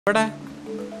What?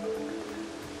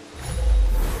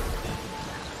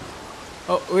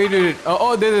 Oh, wait.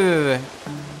 Oh, there.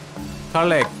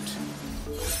 Collect.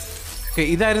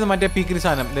 Okay, this is my peak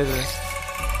resanam.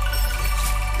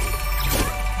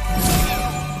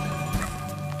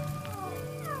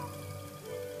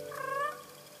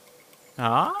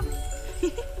 Huh?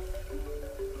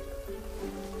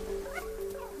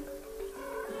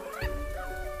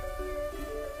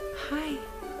 Hi.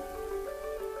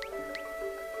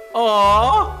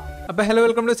 Oh! Hello,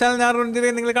 welcome to the channel. I am Rune. You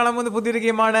can see this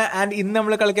game and in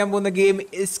the game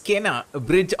is Kena,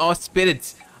 Bridge of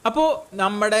Spirits. So, we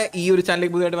have this channel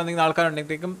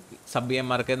sub BM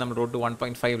road to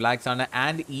 1.5 lakhs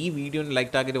and this video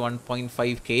like target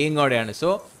 1.5k.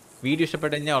 So, video is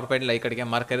like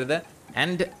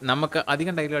and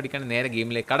we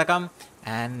game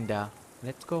and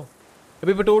let's go.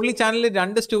 Now, totally channel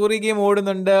two story game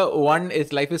one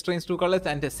is Life is Strange 2 Colors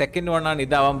and the second one is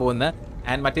this.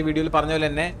 And my video we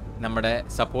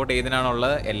support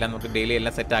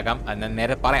daily set and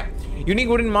unique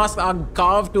wooden masks are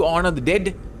carved to honor the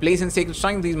dead. Place in sacred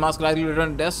shrine. These masks gradually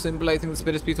return death, symbolizing the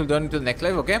spirit's peaceful journey to the next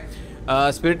life. Okay.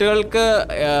 All spirituals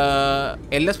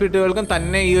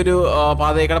tanne ee oru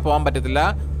paadayikada povan pattathilla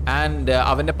and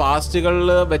avante pastugal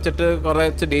vechittu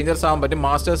korchu dangerous avan pattum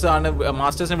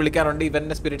masters ne vilikkarunde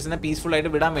ivante spirits ne peaceful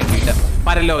aayittu vidan vendite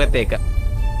paralogathekku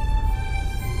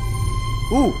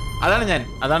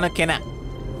adana Kena.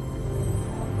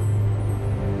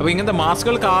 അപ്പോൾ ഇങ്ങനത്തെ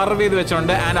മാസ്കുകൾ carve ചെയ്ത്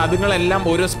വെച്ചോണ്ട് and അതുങ്ങളെല്ലാം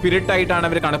ഓരോ spirit ആയിട്ടാണ്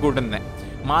അവർ കണക്കൂട്ടുന്നത്.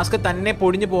 Mask തന്നെ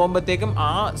പൊടിഞ്ഞു പോകുമ്പോഴത്തേക്കും ആ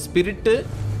സ്പിരിറ്റ്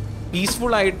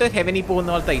പീസ്ഫുൾ ആയിട്ട് ഹെവനിൽ പോകുന്ന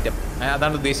പോലത്തെ ഐറ്റം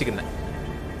അതാണ് ഉദ്ദേശിക്കുന്നത്.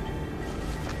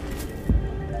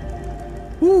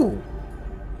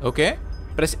 Okay,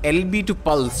 press LB to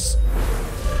pulse.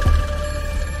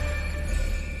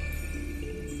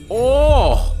 Oh,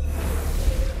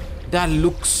 that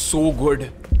looks so good.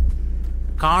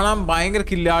 കാണാൻ ഭയങ്കര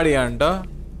കില്ലാടിയാണ് കേട്ടോ.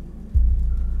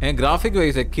 Graphic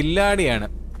wise, Killadiana.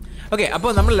 Okay,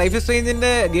 upon number Life is Strange in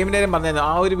the game name,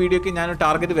 our video can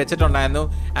target Vechet on Nano,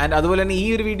 and other than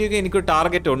e video can you could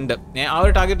target under our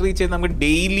target reach number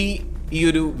daily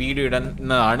video done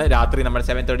Ratri number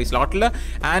 7:30 slot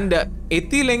and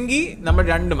Ethilengi number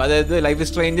random, other the Life is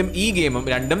Strange e game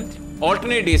random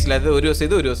alternate days like the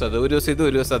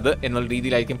Uriosada and will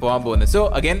really like in bonus. So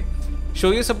again,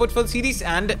 show your support for the series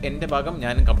and end the bagam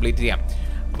yan completely.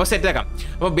 Set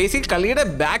basic Kalida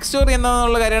backstory and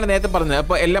all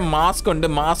the mask on the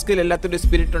mask,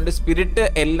 spirit on the spirit,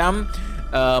 Elam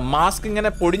masking and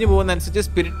a putting bone and such a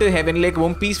spirit heaven like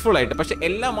one peaceful light. But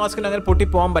Ella mask and other potty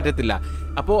palm batatilla.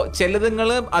 Apo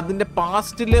Cheladangala, other the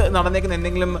past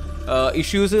ending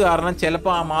issues are not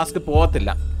Chelapa mask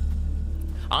potilla.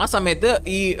 ആ സമയത്ത്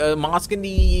ഈ മാസ്കിന്റെ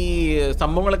ഈ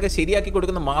സംഭവങ്ങളൊക്കെ ശരിയാക്കി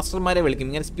കൊടുക്കുന്ന മാസ്റ്റർമാരെ വിളിക്കും.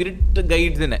 ഇങ്ങനെ spirit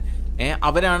ഗൈഡ്സിനെ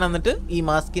അവരാണ് എന്നിട്ട് ഈ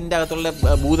മാസ്കിന്റെ അകത്തുള്ള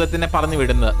ഭൂതത്തിനെ പറഞ്ഞു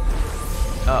വിടുന്നത്.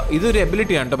 ഇതൊരു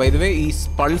എബിലിറ്റി ആണ് കേട്ടോ. ബൈ ദ വേ ഈ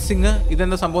പൾസിങ്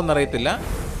ഇതെന്താ സംഭവം എന്നറിയത്തില്ല.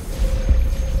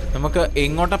 നമുക്ക്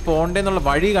എങ്ങോട്ടാ പോകേണ്ടതെന്നുള്ള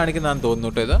വഴി കാണിക്കുന്നതാണെന്ന്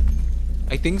തോന്നുന്നു കേട്ടോ. ഇത്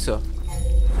ഐ തിങ്ക് സോ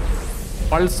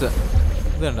പൾസ്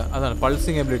ഇതുണ്ട്, അതാണ്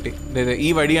പൾസിങ് എബിലിറ്റി.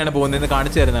 ഈ വഴിയാണ് പോകുന്നതെന്ന്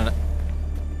കാണിച്ചു തരുന്നതാണ്.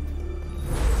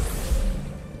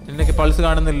 എന്നൊക്കെ പൾസ്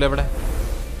കാണുന്നില്ല ഇവിടെ.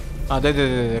 അതെ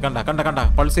കണ്ട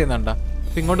പൾസ് ചെയ്യുന്നുണ്ടാ.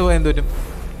 അപ്പം ഇങ്ങോട്ട് പോയാൽ എന്ത് പറ്റും?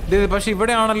 പക്ഷെ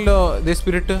ഇവിടെ ആണല്ലോ ഇതേ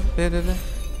സ്പിരിറ്റ്.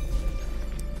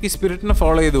 ഈ സ്പിരിറ്റിനെ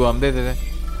ഫോളോ ചെയ്തു പോവാം.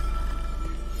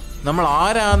 നമ്മൾ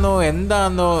ആരാന്നോ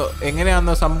എന്താന്നോ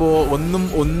എങ്ങനെയാന്നോ സംഭവം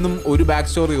ഒന്നും ഒരു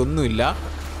ബാക്ക് സ്റ്റോറി ഒന്നുമില്ല.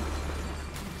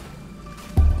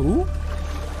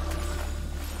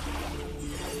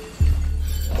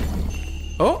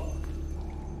 ഓ,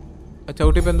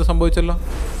 ചവിട്ടിപ്പോ എന്തോ സംഭവിച്ചല്ലോ.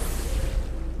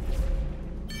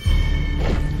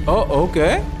 Oh,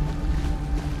 okay.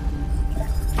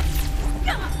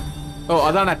 Oh,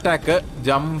 that's attack,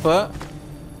 jump,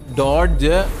 dodge,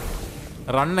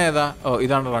 run. Oh,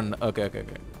 this is run. Okay.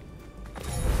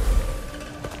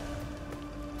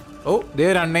 Oh,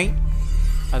 they're running.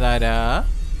 Adara.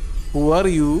 Who are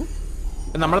you?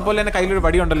 നമ്മൾ പോലെ തന്നെ കയ്യിലൊരു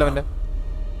വടി ഉണ്ടല്ലോ അവന്റെ.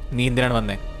 നീ എന്തിനാണ്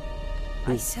വന്നേ?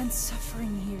 I sense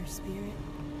suffering here, spirit.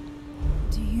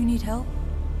 Do you need help?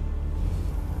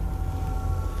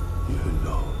 You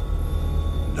know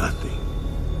nothing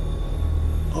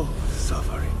of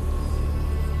suffering.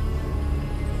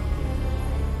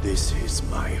 This is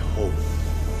my home,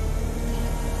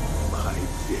 my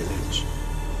village.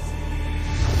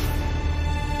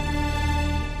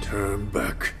 Turn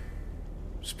back,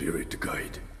 spirit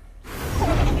guide.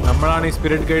 നമ്മളാണ് ഈ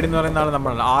സ്പിരിറ്റ് ഗൈഡ് എന്ന് പറയുന്ന ആൾ.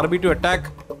 നമ്മളാണ് RB to attack,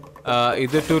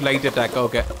 ഇത് to light attack.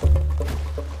 Okay.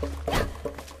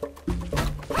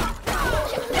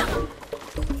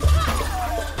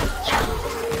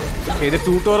 ഇത്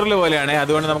tutorial പോലെയാണ്,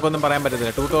 അതുകൊണ്ട് നമുക്കൊന്നും പറയാൻ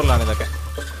പറ്റത്തില്ല. ട്യൂട്ടോറിയലാണ് ഇതൊക്കെ.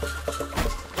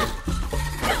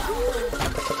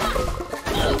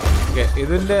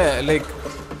 ഇതിന്റെ ലൈക്ക്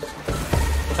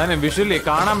തന്നെ വിഷ്വലി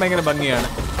കാണാൻ ഭയങ്കര ഭംഗിയാണ്.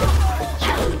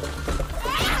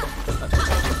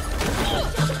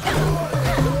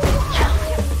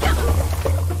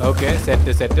 Okay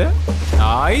set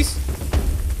nice.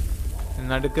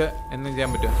 നടുക്ക് എന്തും ചെയ്യാൻ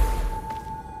പറ്റുമോ?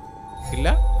 ഇല്ല.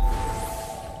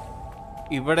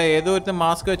 ഇവിടെ ഏതോ ഒരു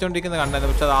മാസ്ക് വെച്ചോണ്ടിരിക്കുന്നത്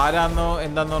കണ്ടായിരുന്നു, പക്ഷെ അത് ആരാന്നോ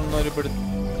എന്താന്നോ ഒരു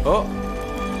ഓ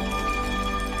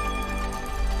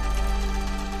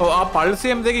ഓ ആ പൾസ്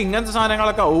ചെയ്യുമ്പോഴത്തേക്ക് ഇങ്ങനത്തെ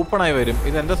സാധനങ്ങളൊക്കെ ഓപ്പൺ ആയി വരും.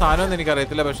 ഇത് എന്താ സാധനം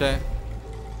എനിക്കറിയത്തില്ല. പക്ഷേ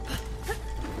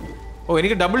ഓ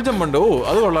എനിക്ക് ഡബിൾ ജമ്പ് ഉണ്ട്. ഓ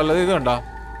അത് കൊള്ളാമല്ലോ. ഇത് കണ്ടോ?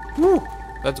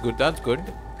 That's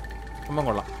good. സംഭവം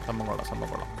കൊള്ളാം.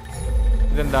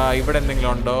 ഇതെന്താ ഇവിടെ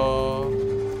എന്തെങ്കിലും ഉണ്ടോ?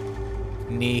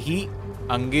 നെഹി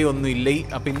അങ്ങേ ഒന്നും ഇല്ലേ.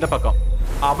 അപ്പൊ ഇന്ന പക്കം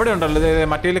അവിടെ ഉണ്ടല്ലോ.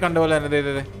 മറ്റേ കണ്ട പോലെ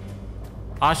തന്നെ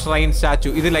ആ ഷ്രൈൻ സ്റ്റാച്ചു.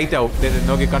 ഇത് ലൈറ്റ് ആവും.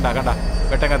 നോക്കി കണ്ട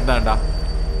വെട്ടം കണ്ട.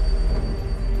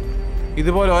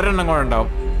 ഇതുപോലെ ഒരെണ്ണം കൂടെ ഉണ്ടാവും.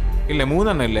 ഇല്ലേ 3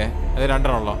 എണ്ണം ഇല്ലേ? അത് 2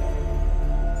 എണ്ണം ഉള്ളോ?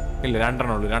 ഇല്ല 2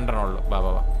 എണ്ണം ഉള്ളൂ. വാ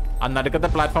ആ നടുക്കത്തെ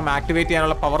പ്ലാറ്റ്ഫോം ആക്ടിവേറ്റ്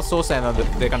ചെയ്യാനുള്ള പവർ സോഴ്സ് ആയിരുന്നത്.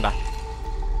 ഇത് കണ്ട.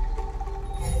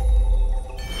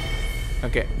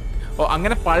 ഓക്കെ. ഓ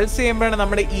അങ്ങനെ പൾസ് ചെയ്യുമ്പോഴാണ്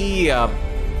നമ്മുടെ ഈ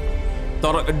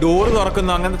ഡോറ്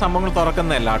തുറക്കുന്നു, അങ്ങനത്തെ സംഭവങ്ങൾ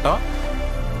തുറക്കുന്നതല്ല കേട്ടോ.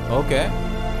 ഓക്കെ.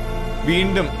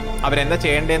 വീണ്ടും അവരെന്താ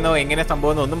ചെയ്യേണ്ടതെന്നോ എങ്ങനെ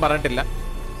സംഭവം ഒന്നും പറഞ്ഞിട്ടില്ല.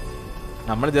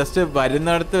 നമ്മൾ ജസ്റ്റ്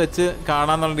വരുന്നിടത്ത് വെച്ച്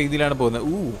കാണാന്നുള്ള രീതിയിലാണ് പോകുന്നത്.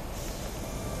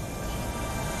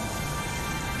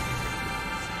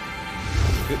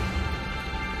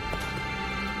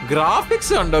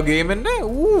 ഗ്രാഫിക്സ് ഉണ്ടോ ഗെയിമിന്റെ?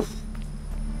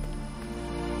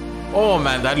 ഓ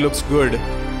മാൻ ദാറ്റ് ലുക്സ് ഗുഡ്.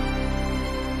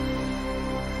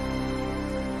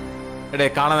 എടേ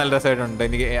കാണാൻ നല്ല രസമായിട്ടുണ്ട്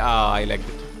എനിക്ക്. I like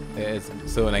it.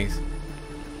 So nice.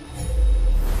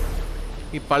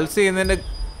 ഈ പൾസ് ചെയ്യുന്നതിന്റെ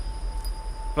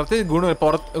പ്രത്യേകിച്ച് ഗുണം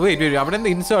പുറത്ത് അവിടെ എന്താ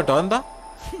ഇൻസേർട്ടോ? അതെന്താ?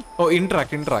 ഓ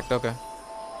ഇന്ററാക്ട്. ഓക്കെ.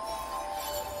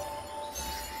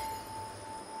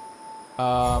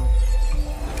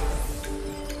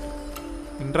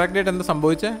 ഇന്ററാക്ട് ആയിട്ട് എന്താ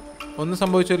സംഭവിച്ചേ? ഒന്നും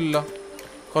സംഭവിച്ചില്ലല്ലോ.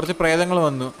 കുറച്ച് പ്രേതങ്ങൾ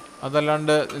വന്നു,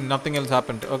 അതല്ലാണ്ട് നത്തിങ് എൽസ്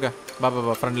ഹാപ്പൻഡ്. ഓക്കെ ബാ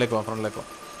ഫ്രണ്ടിലേക്ക് പോ.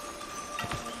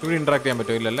 ഇവിടെ ഇന്ററാക്ട് ചെയ്യാൻ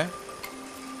പറ്റുമോ? ഇല്ലല്ലേ.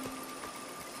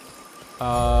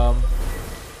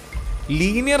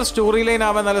 ലീനിയർ സ്റ്റോറി ലൈൻ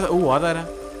ആവാൻ നല്ല. അതാരാ?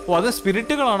 അത്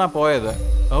സ്പിരിറ്റുകളാണ് പോയത്.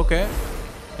 ഓക്കെ.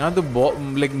 ഞാനത്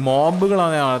ലൈക്ക്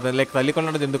മോബുകളാണ്, ലൈക്ക്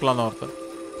തല്ലിക്കൊള്ളേണ്ട ജന്തുക്കളാണെന്ന് ഓർത്ത്.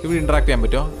 ഇവിടെ ഇന്ററാക്ട് ചെയ്യാൻ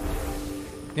പറ്റുമോ?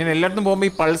 ഞാൻ എല്ലായിടത്തും പോകുമ്പോൾ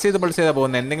ഈ പൾസ് ചെയ്താ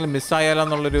പോകുന്നത്. എന്തെങ്കിലും മിസ്സായാലോ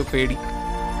എന്നുള്ളൊരു പേടി.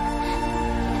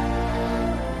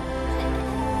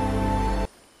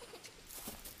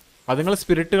 അത് നിങ്ങൾ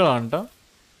സ്പിരിറ്റുകളാണ് കേട്ടോ.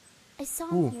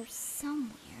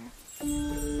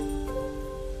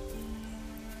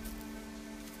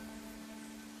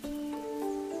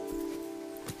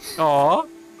 Oh.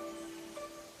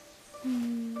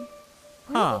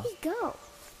 Where did he go?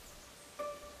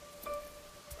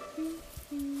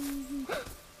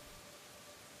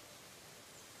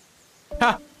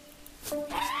 Ha.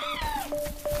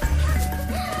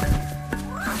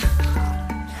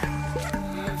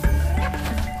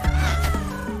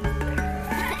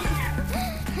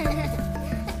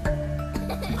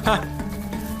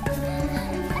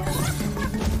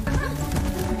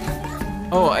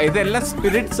 ഓ ഇതെല്ലാം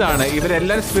സ്പിരിറ്റ്സ് ആണ്.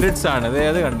 ഇവരെല്ലാം സ്പിരിറ്റ്സ് ആണ്.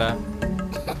 അത് കണ്ട.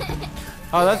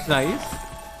 Oh, that's nice.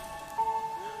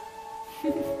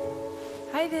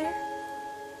 Hi there.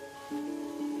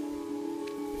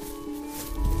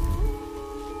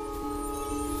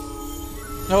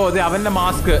 ഓ അതെ അവന്റെ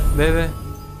മാസ്ക്.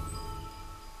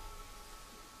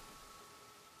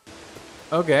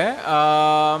 ഓക്കെ.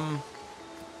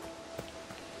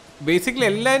 ബേസിക്കലി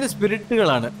എല്ലാവരും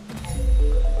സ്പിരിറ്റുകളാണ്.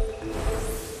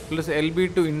 LB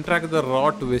to interact the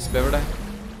rot wisp.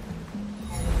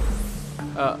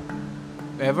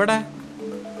 എവിടെ?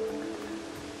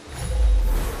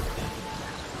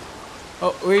 ഓ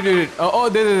വെയിറ്റ്. ഓ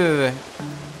ദേ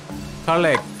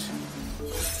കളക്ട്.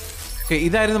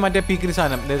 ഇതായിരുന്നു മറ്റേ പീക്കിരി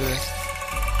സാധനം.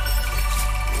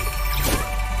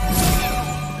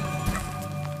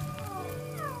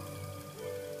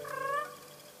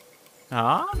 ആ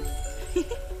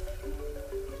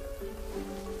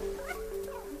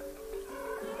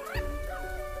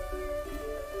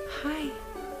Hi.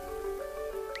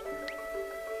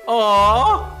 Oh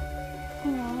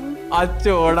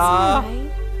അച്ചോടാ.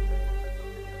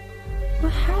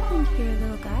 What happened here,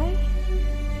 little guy?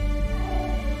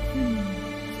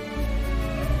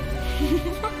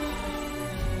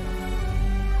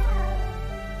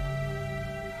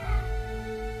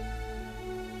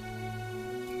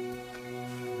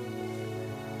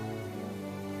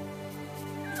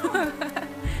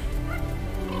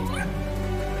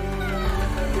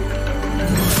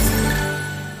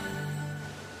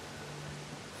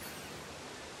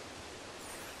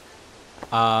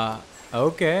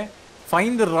 Okay.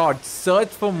 Find the rot.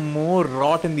 Search for more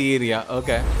rot in the area.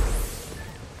 Okay.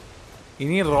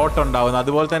 ഇനി rote ഉണ്ടാവുന്നു.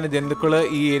 അതുപോലെ തന്നെ ജന്തുക്കൾ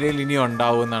ഈ ഏരിയയിൽ ഇനിയും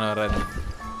ഉണ്ടാവും എന്നാണ് പറയുന്നത്.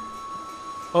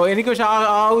 ഓ എനിക്ക് പക്ഷെ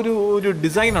ആ ഒരു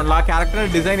ഡിസൈൻ ഉള്ള ആ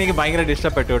ക്യാരക്ടറിന്റെ ഡിസൈൻ എനിക്ക് ഭയങ്കരമായിട്ട്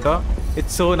ഇഷ്ടപ്പെട്ടു കേട്ടോ.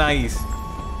 It's so nice.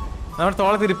 നമ്മുടെ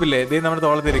തോളത്തിരിപ്പില്ലേ? ദേ നമ്മുടെ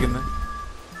തോളത്തിരിക്കുന്നു.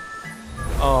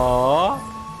 ഓ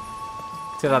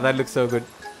ചേട്ടാ ദാറ്റ് ലുക്സ് സോ ഗുഡ്.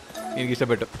 എനിക്ക്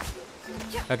ഇഷ്ടപ്പെട്ടു.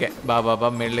 ഓക്കെ ബാ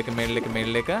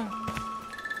മേളിലേക്ക്.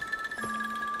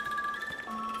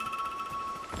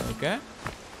 ഓക്കെ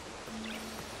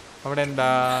അവിടെ എന്താ?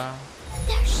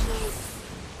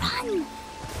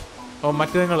 ഓ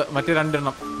മറ്റേ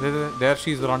രണ്ടെണ്ണം there she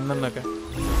is run എന്നൊക്കെ.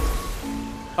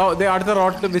 ഓ ദേ അടുത്ത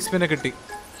റോട്ട് വിസ്പിനെ കിട്ടി.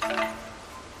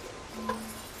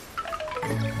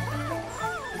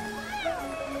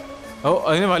 ഓ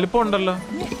അതിന് വലിപ്പം ഉണ്ടല്ലോ.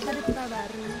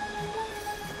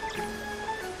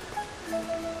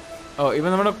 ഓ ഇവ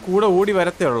നമ്മുടെ കൂടെ ഓടി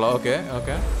വരത്തേ ഉള്ളൂ. ഓക്കെ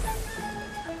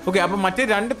അപ്പൊ മറ്റേ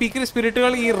രണ്ട് പീക്കിരി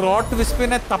സ്പിരിറ്റുകൾ ഈ റോട്ട്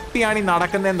വിസ്പിനെ തപ്പിയാണ് ഈ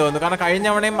നടക്കുന്നതെന്ന് തോന്നുന്നു. കാരണം കഴിഞ്ഞ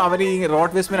തവണയും അവർ ഈ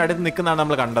റോട്ട് വിസ്പിന് അടുത്ത് നിൽക്കുന്നതാണ്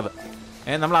നമ്മൾ കണ്ടത്.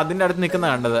 നമ്മൾ അതിൻ്റെ അടുത്ത് നിൽക്കുന്ന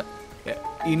കണ്ടത്.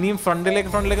 ഇനിയും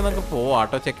ഫ്രണ്ടിലേക്ക് നമുക്ക്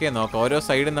പോവാട്ടോ. ചെക്ക് ചെയ്യാൻ നോക്കാം. ഓരോ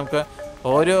സൈഡും നമുക്ക്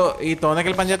ഓരോ ഈ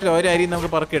തോന്നക്കൽ പഞ്ചായത്തിൽ ഓരോ അരിയും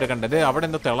നമുക്ക് പറക്കി എടുക്കേണ്ടത്. അവിടെ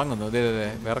എന്തോ തിളങ്ങുന്നു. അതെ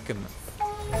വിറക്കുന്നു.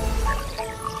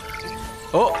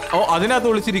 ഓ അതിനകത്ത്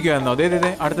ഒളിച്ചിരിക്കുവായിരുന്നോ?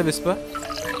 അതെ അടുത്ത വിസ്പ്.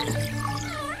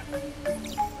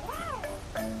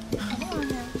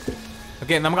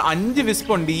 ഓക്കെ നമുക്ക് 5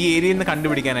 വിസ്പ് ഉണ്ട് ഈ ഏരിയയിൽ നിന്ന്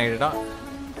കണ്ടുപിടിക്കാനായിട്ടോ.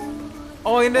 ഓ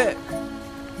ഇതിന്റെ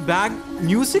ബാക്ക്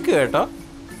മ്യൂസിക് കേട്ടോ.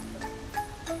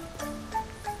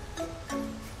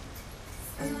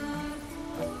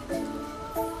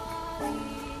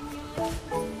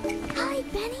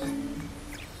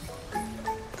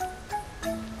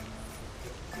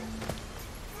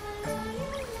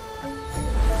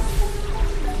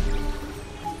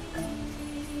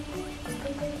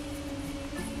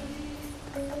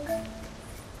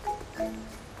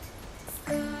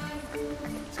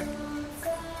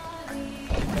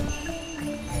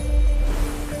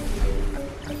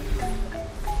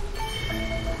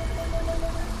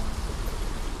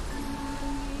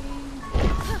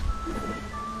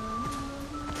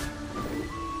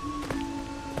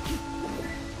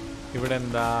 ഇവിടെ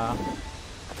എന്താ?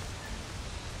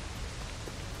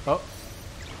 ഓ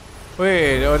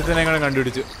ഒരുത്തനെ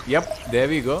കണ്ടുപിടിച്ചു. Yup there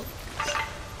we go.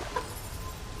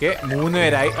 Okay 3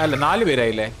 പേരായി. അല്ല 4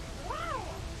 പേരായില്ലേ?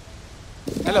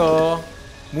 ഹലോ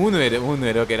 3 പേര്.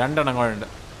 ഓക്കെ 2 എണ്ണം കൂടെ ഉണ്ട്.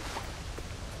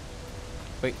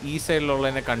 അപ്പൊ ഈ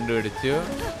സൈഡിലുള്ളതിനെ കണ്ടുപിടിച്ചു.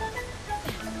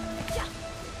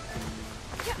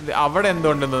 അവിടെ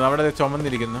എന്തുണ്ടെന്ന് അവിടെ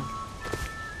ചുമന്നിരിക്കുന്നു.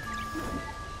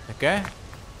 ഓക്കെ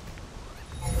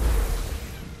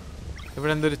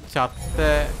ഇവിടെ എന്തൊരു ചത്ത.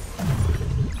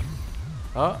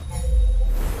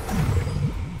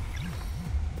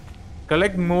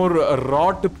 Collect more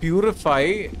rote to purify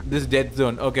this dead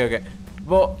zone. Okay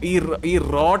അപ്പോൾ ഈ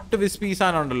റോട്ട് വിസ്പി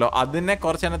സാധനം ഉണ്ടല്ലോ അതിനെ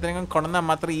കുറച്ചെണ്ണത്തിനും കൊണ്ടുവന്നാൽ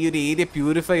മാത്രമേ ഈ ഒരു ഏരിയ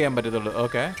പ്യൂരിഫൈ ചെയ്യാൻ പറ്റത്തുള്ളൂ.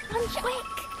 ഓക്കെ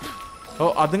ഓ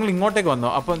അത് നിങ്ങൾ ഇങ്ങോട്ടേക്ക് വന്നോ.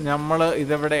 അപ്പോൾ നമ്മൾ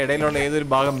ഇതെവിടെ ഇടയിലുള്ള ഏതൊരു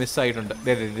ഭാഗം മിസ്സായിട്ടുണ്ട്.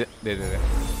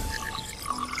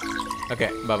 ഓക്കെ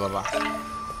ബാ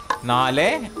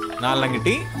 4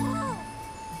 കിട്ടി.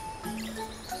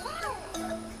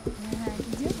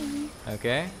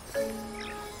 Okay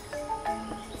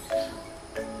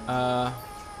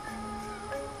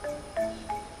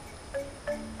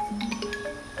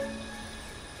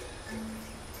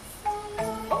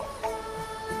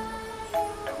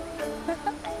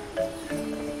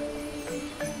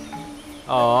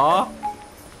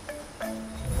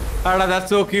that's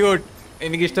so cute.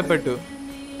 എനിക്ക് ഇഷ്ടപ്പെട്ടു.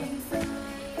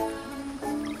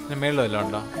 മേളിലും എല്ലാം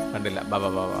ഉണ്ടോ? കണ്ടില്ല. ബാ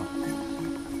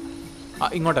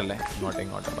ഇങ്ങോട്ടല്ലേ?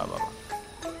 ഇങ്ങോട്ട് ബാ.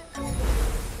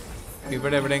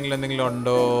 ഇവിടെ എവിടെയെങ്കിലും എന്തെങ്കിലും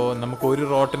ഉണ്ടോ? നമുക്ക് ഒരു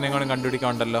റോട്ടിനെ കൂടെ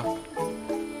കണ്ടുപിടിക്കാണ്ടല്ലോ.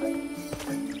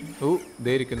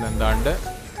 ദേ ഇരിക്കുന്നു. എന്താണ്ട്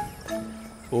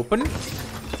ഓപ്പൺ.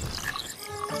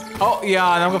 ഓ യാ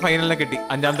നമുക്ക് ഫൈനലിനെ കിട്ടി.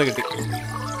 5ാമത്തെ കിട്ടി.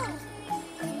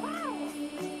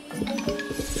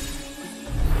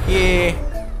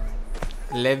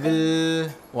 Level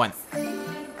 1.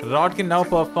 Rod can now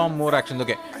perform more actions.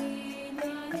 Okay.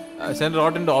 Send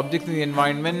rod into objects in the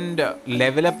environment.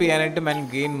 Level up ചെയ്യാനായിട്ടും and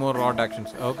gain more rod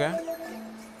actions. Okay.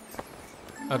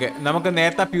 നമുക്ക്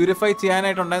നേരത്തെ പ്യൂരിഫൈ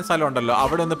ചെയ്യാനായിട്ടുണ്ടായ സ്ഥലം ഉണ്ടല്ലോ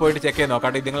അവിടെ ഒന്ന് പോയിട്ട് ചെക്ക് ചെയ്ത്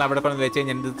നോക്കാം. നിങ്ങൾ അവിടെ കൊണ്ട് വെച്ച്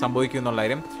കഴിഞ്ഞാൽ എന്ത് സംഭവിക്കും എന്നുള്ള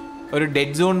കാര്യം. ഒരു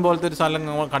ഡെഡ് സോൺ പോലത്തെ ഒരു സ്ഥലം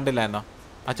നമ്മൾ കണ്ടില്ലായിരുന്നോ?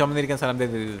 ആ ചുമന്നിരിക്കുന്ന സ്ഥലം.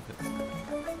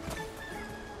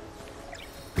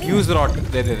 Use road.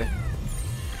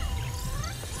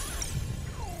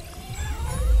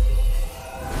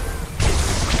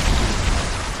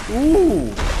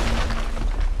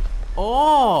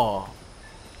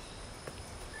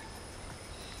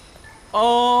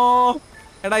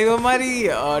 എടാ ഇവന്മാര്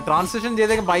ട്രാൻസ്ലേഷൻ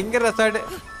ചെയ്തേക്ക് ഭയങ്കര രസമായിട്ട്.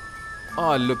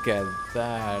 Oh, look at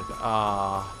that.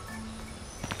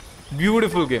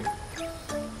 Beautiful game.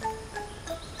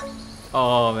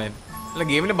 Oh man. അല്ല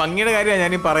ഗെയിമിന്റെ ഭംഗിയുടെ കാര്യമാണ്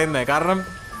ഞാനീ പറയുന്നത്. കാരണം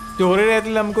സ്റ്റോറിയുടെ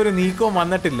കാര്യത്തിൽ നമുക്കൊരു നീക്കവും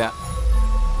വന്നിട്ടില്ല.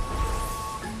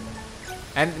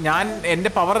 ഞാൻ എൻ്റെ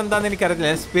പവർ എന്താണെന്ന് എനിക്കറിയത്തില്ല.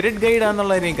 ഞാൻ സ്പിരിറ്റ്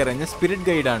ഗൈഡാന്നുള്ളത് എനിക്കറിയാം. ഞാൻ സ്പിരിറ്റ്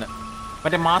ഗൈഡാണ്.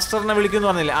 മറ്റേ മാസ്റ്ററിനെ വിളിക്കുമെന്ന്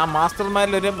പറഞ്ഞില്ല, ആ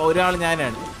മാസ്റ്റർമാരിൽ ഒരാൾ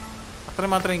ഞാനാണ്.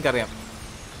 അത്രയും മാത്രമേ എനിക്കറിയാം.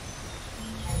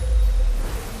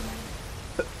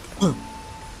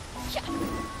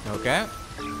 ഓക്കെ,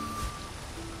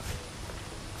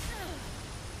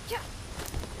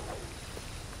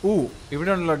 ഇവിടെ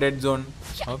ഉണ്ടല്ലോ ഡെഡ് സോൺ.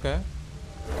 ഓക്കെ,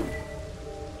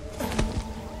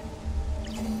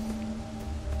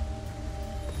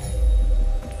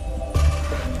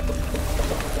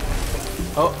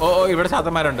 ഓ ഇവിടെ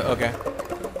ചാത്തന്മാരുണ്ട്. Okay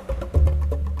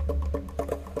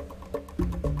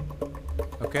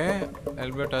okay,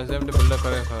 elbow touch them to build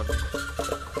up A fire.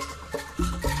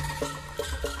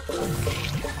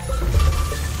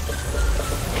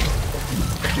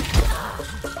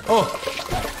 Oh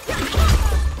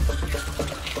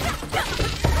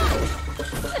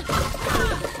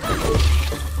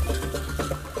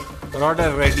road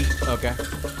ready. Okay,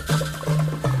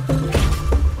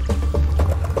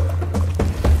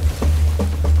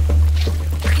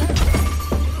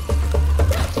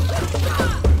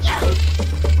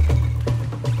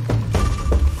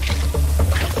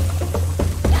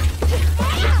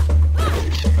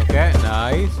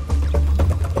 nice.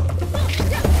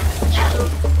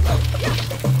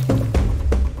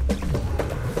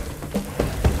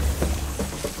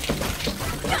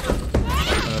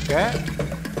 Okay.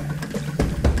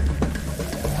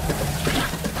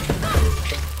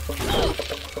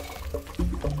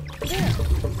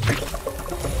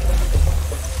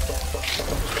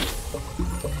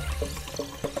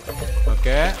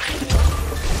 Okay.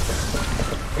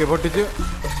 Okay, പൊട്ടിച്ചു.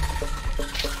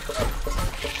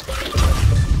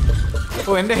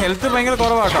 ഓ, എൻ്റെ ഹെൽത്ത് ഭയങ്കര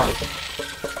കുറവാട്ടോ.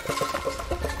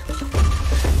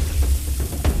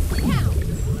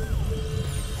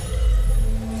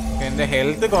 എൻ്റെ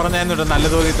ഹെൽത്ത് കുറഞ്ഞായിരുന്നു നല്ല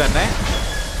തോതിൽ തന്നെ.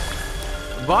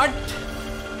 But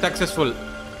successful,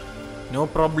 no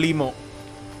പ്രോബ്ലീമോ.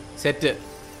 Set.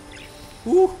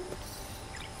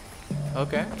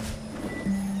 Okay,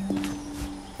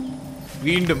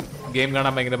 വീണ്ടും ഗെയിം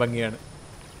കാണാൻ ഭയങ്കര ഭംഗിയാണ്.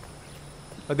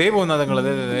 അതേ പോകുന്നു അതുങ്ങൾ,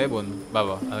 അതേ പോകുന്നു.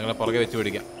 ബാബാ അതുങ്ങളെ പുറകെ വെച്ച്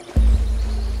പിടിക്കാം.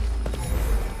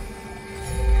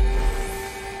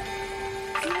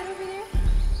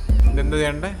 ഇതെന്താ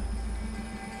ചെയ്യണ്ടേ?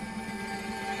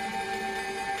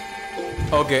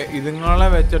 ഓക്കെ, ഇതുങ്ങളെ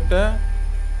വെച്ചിട്ട്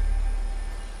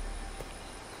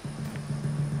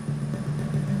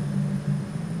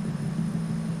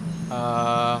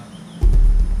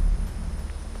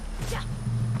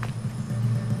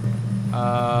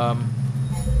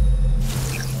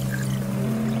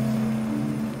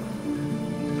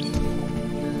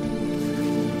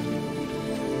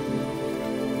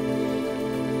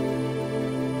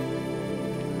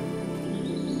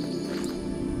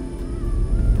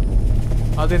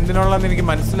അതെന്തിനുള്ളതെന്ന് എനിക്ക്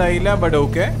മനസ്സിലായില്ല. ബട്ട്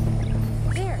ഓക്കെ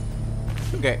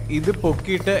ഓക്കെ, ഇത്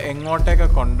പൊക്കിയിട്ട് എങ്ങോട്ടേക്ക്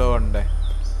കൊണ്ടുപോകണ്ടേ?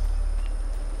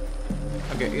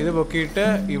 ഓക്കെ, ഇത് പൊക്കിയിട്ട്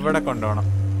ഇവിടെ കൊണ്ടുപോകണം.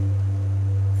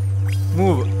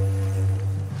 മൂവ്.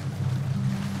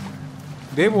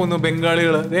 ഇതേ പോകുന്നു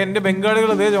ബംഗാളികൾ. ഇതേ എൻ്റെ ബംഗാളികൾ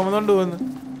ഇതേ ചുമന്നുകൊണ്ട് പോകുന്നു.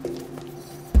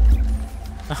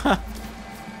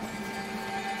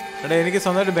 എടാ, എനിക്ക്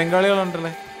സ്വന്തമായിട്ട്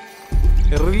ബംഗാളികളുണ്ടല്ലേ.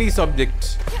 Release object.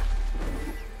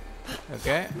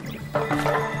 Okay,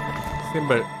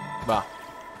 simple. വാ,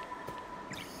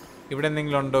 ഇവിടെ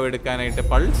എന്തെങ്കിലും ഉണ്ടോ എടുക്കാനായിട്ട്?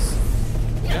 Pulse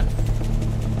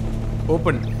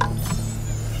open.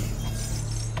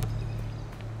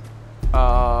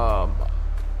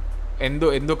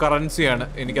 എന്തോ കറൻസിയാണ്.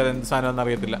 എനിക്കത് എന്ത് സാധനം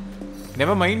അറിയത്തില്ല.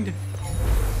 Never mind.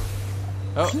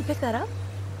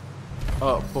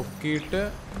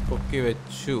 പൊക്കി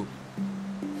വെച്ചു.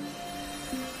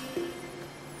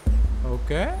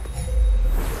 ഓക്കെ,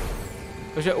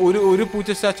 പക്ഷെ ഒരു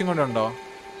പൂച്ച സ്റ്റാച്ചും കൂടെ ഉണ്ടോ?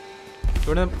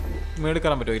 ഇവിടെ മേളിൽ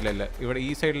കയറാൻ പറ്റുമോ? ഇല്ല. ഇവിടെ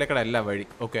ഈ സൈഡിലേക്കടെ അല്ല വഴി.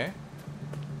 ഓക്കെ,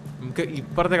 നമുക്ക്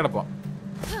ഇപ്പുറത്തേക്കടെ പോവാം.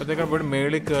 ഇപ്പുറത്തേക്കടെ പോയിട്ട്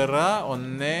മേളിൽ കയറുക.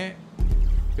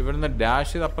 ഇവിടുന്ന്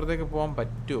ഡാഷ് ചെയ്ത് അപ്പുറത്തേക്ക് പോകാൻ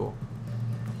പറ്റുമോ?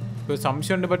 ഇപ്പോൾ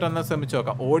സംശയമുണ്ട്. പറ്റും, എന്നാൽ ശ്രമിച്ചു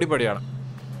നോക്കാം. ഓടിപ്പടിയാണ്.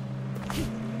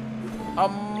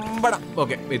 അമ്പട.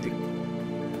 ഓക്കെ, എത്തി.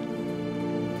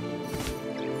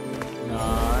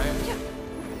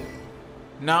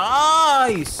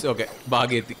 നൈസ്. ഓക്കെ,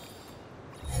 ഭാഗ്യം എത്തി.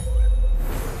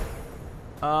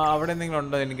 അവിടെ എന്തെങ്കിലും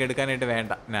ഉണ്ടോ എനിക്ക് എടുക്കാനായിട്ട്?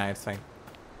 വേണ്ട. Nice, fine.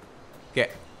 Okay,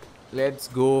 let's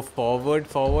go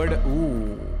forward.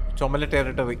 ചുമല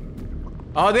territory.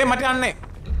 അതെ, മറ്റേ അണ്ണേ,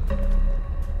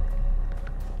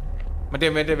 മറ്റേ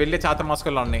വലിയ ചാത്ത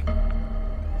മാസ്കുള്ള അണ്ണേ.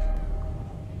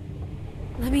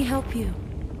 help you.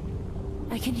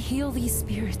 I can heal these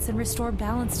spirits and restore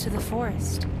balance to the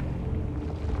forest.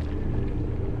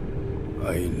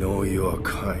 I know you're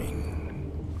kind.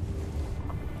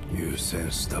 You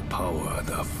sense the power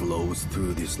that flows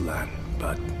through this land,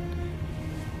 but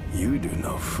you do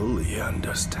not fully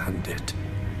understand it.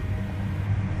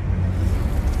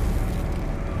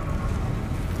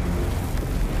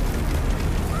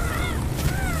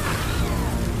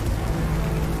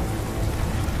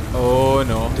 Oh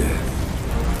no. Death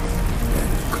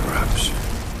and corruption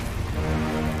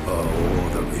are all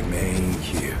that remain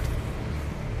here.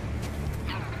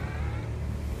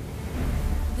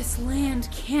 This land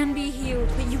can be healed,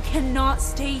 but you cannot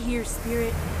stay here,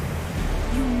 Spirit.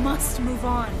 You must move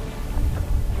on.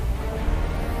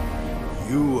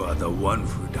 You are the one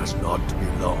who does not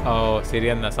belong. Oh,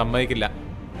 ശരിയെന്നാ സമ്മതിക്കില്ല.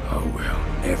 I will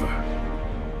never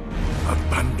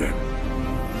abandon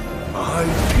my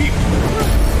people.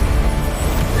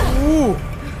 Ooh.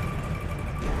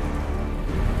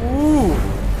 Ooh.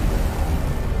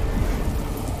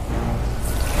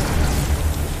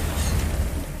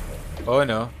 Oh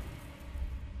no.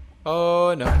 Oh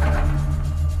no.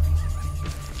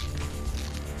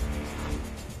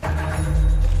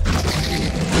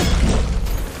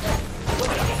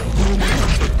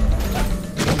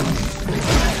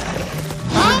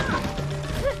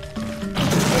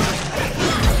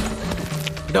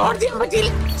 Don't do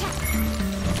it.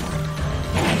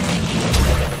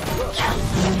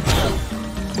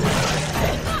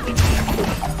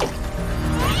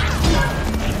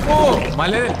 Oh,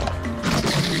 Malayalam.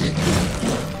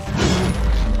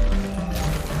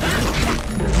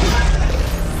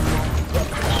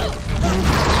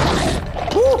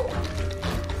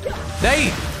 Die.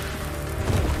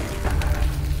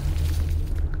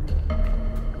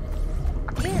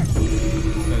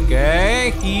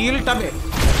 Okay, heal tummy.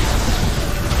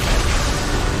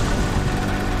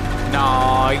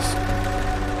 Nice.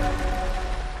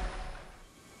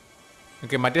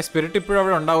 Okay, മറ്റേ spirit ഇപ്പോഴും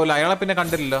അവിടെ ഉണ്ടാവില്ല. അയാളെ പിന്നെ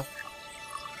കണ്ടില്ലല്ലോ.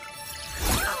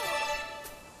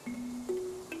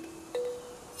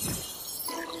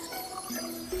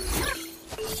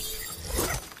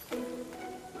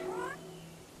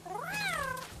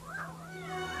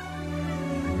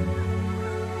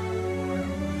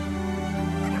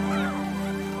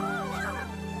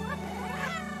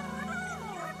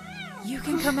 You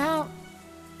can come out.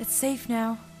 It's safe now.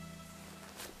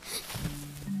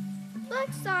 Look,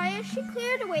 Saya, she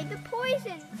cleared away the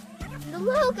poison. The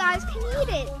little guys can eat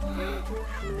it.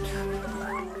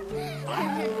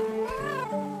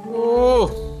 Oh.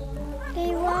 They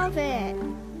love it.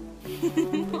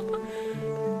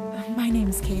 My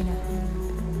name's Kana.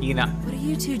 Ina. What are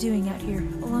you two doing out here,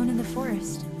 alone in the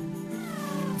forest?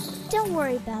 Don't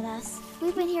worry about us.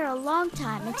 We've been here a long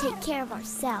time and take care of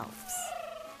ourselves.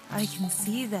 I can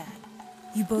see that.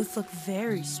 You both look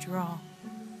very strong.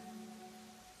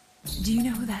 Do you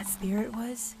know who that spirit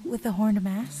was with the horned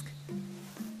mask?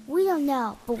 We don't know,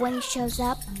 but when he shows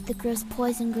up, the girl's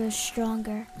poison grows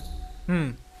stronger.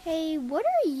 Hey, what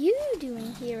are you doing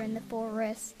here in the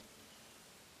forest?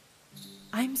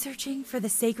 I'm searching for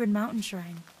the sacred mountain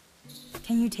shrine.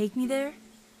 Can you take me there?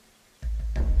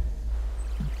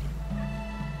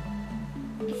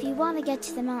 If you want to get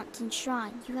to the mountain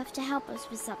shrine, you have to help us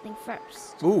with something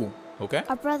first. Ooh, okay.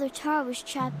 Our brother Tara was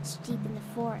trapped deep in the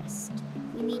forest.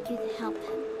 We need you to help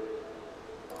him.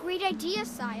 Great idea,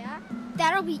 Saya.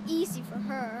 That'll be easy for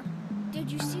her. Did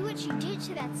you see what she did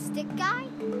to that stick guy?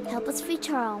 Help us free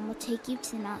Tara and we'll take you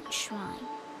to the mountain shrine.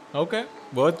 Okay.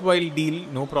 Worthwhile deal,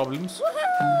 no problems.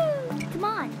 Woohoo! Come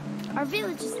on. Our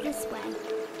village is this way.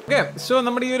 Okay, so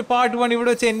നമ്മുടെ ഈ ഒരു part 1 ഇവിടെ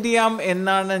വെച്ച് end ചെയ്യാം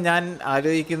എന്നാണ് ഞാൻ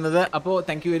ആലോചിക്കുന്നത്. അപ്പോൾ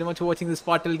thank you very much for watching this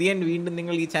part till the end. വീണ്ടും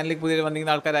നിങ്ങൾ ഈ ചാനലിലേക്ക് പുതിയ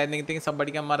വന്നിരിക്കുന്ന ആൾക്കാരായിരുന്നെങ്കിൽ സബ്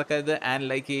അടിക്കാൻ മറക്കരുത് ആൻഡ്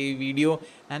ലൈക്ക് ഈ video.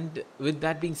 And with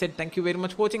that being Z, thank you very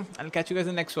much for watching. I will catch you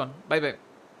guys in next one. Bye bye.